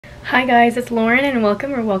Hi guys, it's Lauren and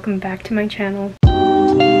welcome back to my channel.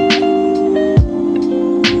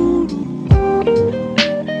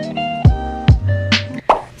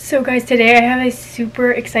 So guys, today I have a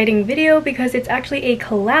super exciting video because it's actually a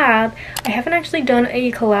collab. I haven't actually done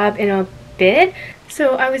a collab in a bit,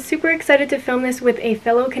 so I was super excited to film this with a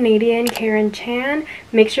fellow Canadian, Karen Chan.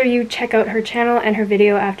 Make sure you check out her channel and her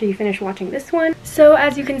video after you finish watching this one. So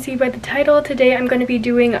as you can see by the title, today I'm going to be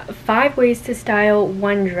doing 5 ways to style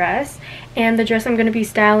one dress, and the dress I'm going to be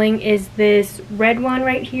styling is this red one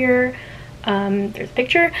right here. There's a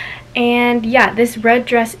picture, and yeah, this red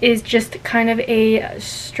dress is just kind of a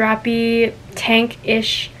strappy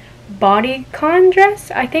tank-ish bodycon dress,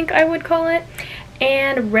 I think I would call it.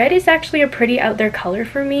 And red is actually a pretty out there color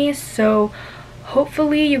for me, so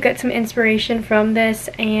hopefully you get some inspiration from this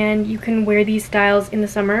and you can wear these styles in the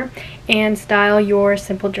summer and style your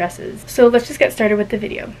simple dresses. So let's just get started with the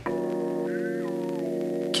video.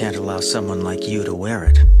 Can't allow someone like you to wear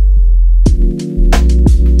it.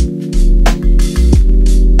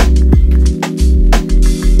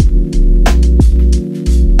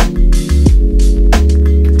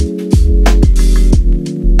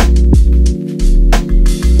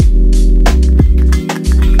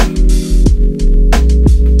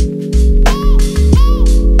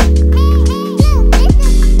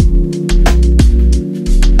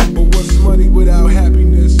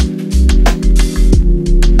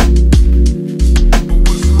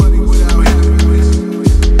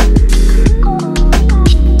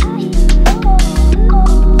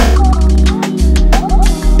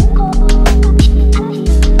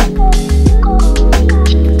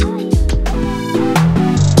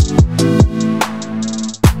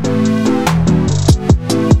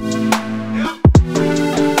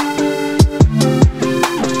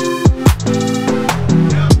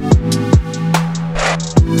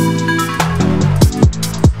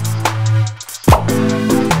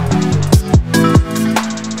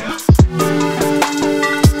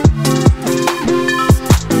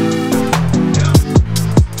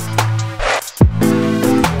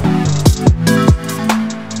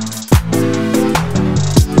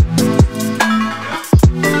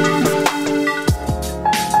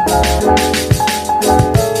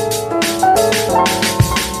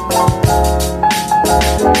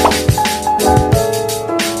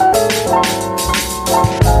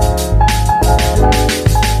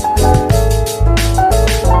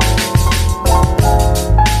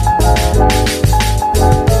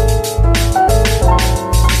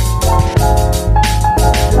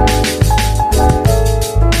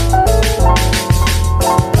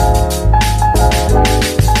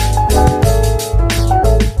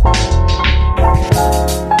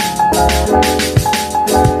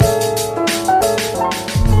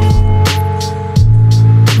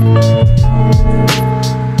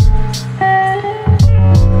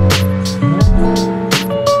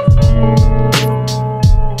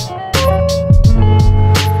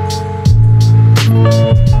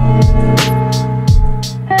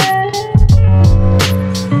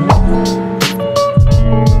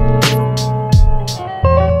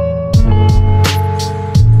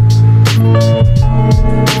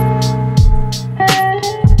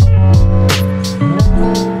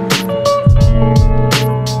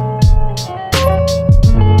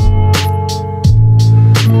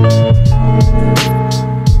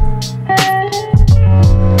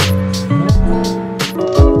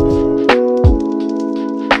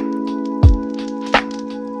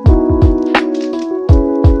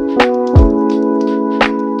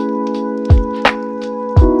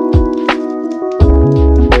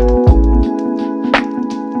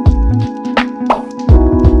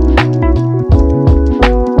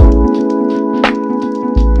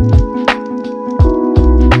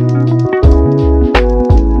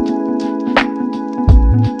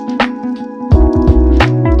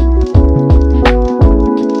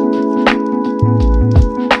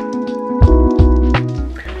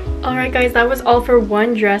 Guys, that was all for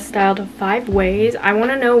one dress styled 5 ways. I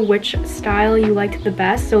want to know which style you liked the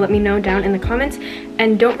best, so let me know down in the comments.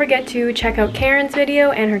 And don't forget to check out Karen's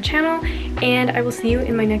video and her channel, and I will see you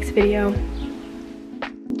in my next video.